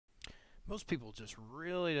Most people just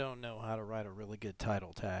really don't know how to write a really good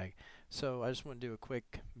title tag. So I just want to do a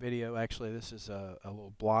quick video. Actually, this is a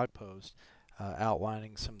little blog post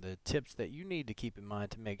outlining some of the tips that you need to keep in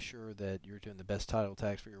mind to make sure that you're doing the best title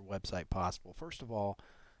tags for your website possible. First of all,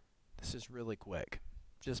 this is really quick.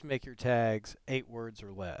 Just make your tags 8 words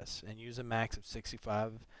or less and use a max of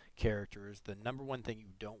 65 characters. The number one thing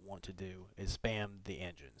you don't want to do is spam the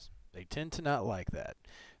engines. They tend to not like that.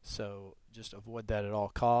 So just avoid that at all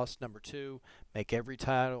costs. Number two, make every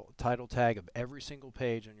title tag of every single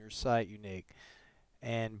page on your site unique.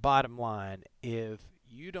 And bottom line, if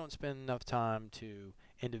you don't spend enough time to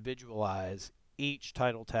individualize each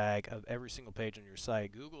title tag of every single page on your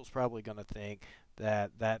site, Google's probably going to think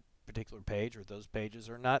that that particular page or those pages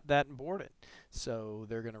are not that important. So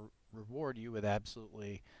they're going to reward you with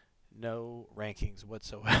absolutely no rankings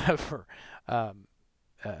whatsoever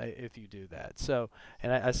if you do that. So,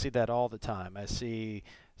 and I see that all the time. I see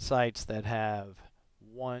sites that have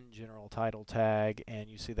one general title tag, and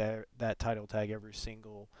you see that title tag on every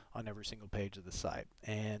single page of the site,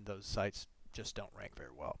 and those sites just don't rank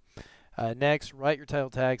very well. Next, write your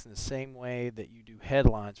title tags in the same way that you do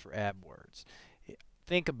headlines for AdWords.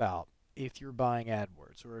 Think about if you're buying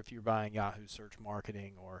AdWords or if you're buying Yahoo Search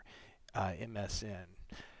Marketing or MSN.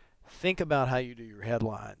 Think about how you do your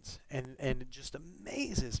headlines, and it just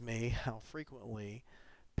amazes me how frequently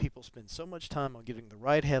people spend so much time on getting the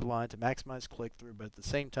right headline to maximize click through, but at the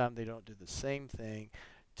same time, they don't do the same thing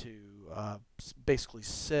to basically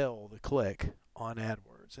sell the click on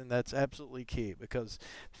AdWords. And that's absolutely key because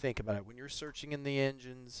think about it when you're searching in the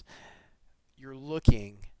engines, you're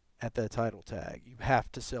looking at that title tag. You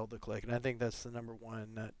have to sell the click, and I think that's the number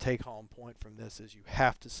one take-home point from this is you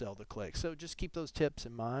have to sell the click. So just keep those tips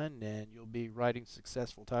in mind, and you'll be writing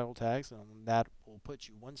successful title tags, and that will put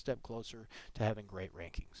you one step closer to having great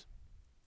rankings.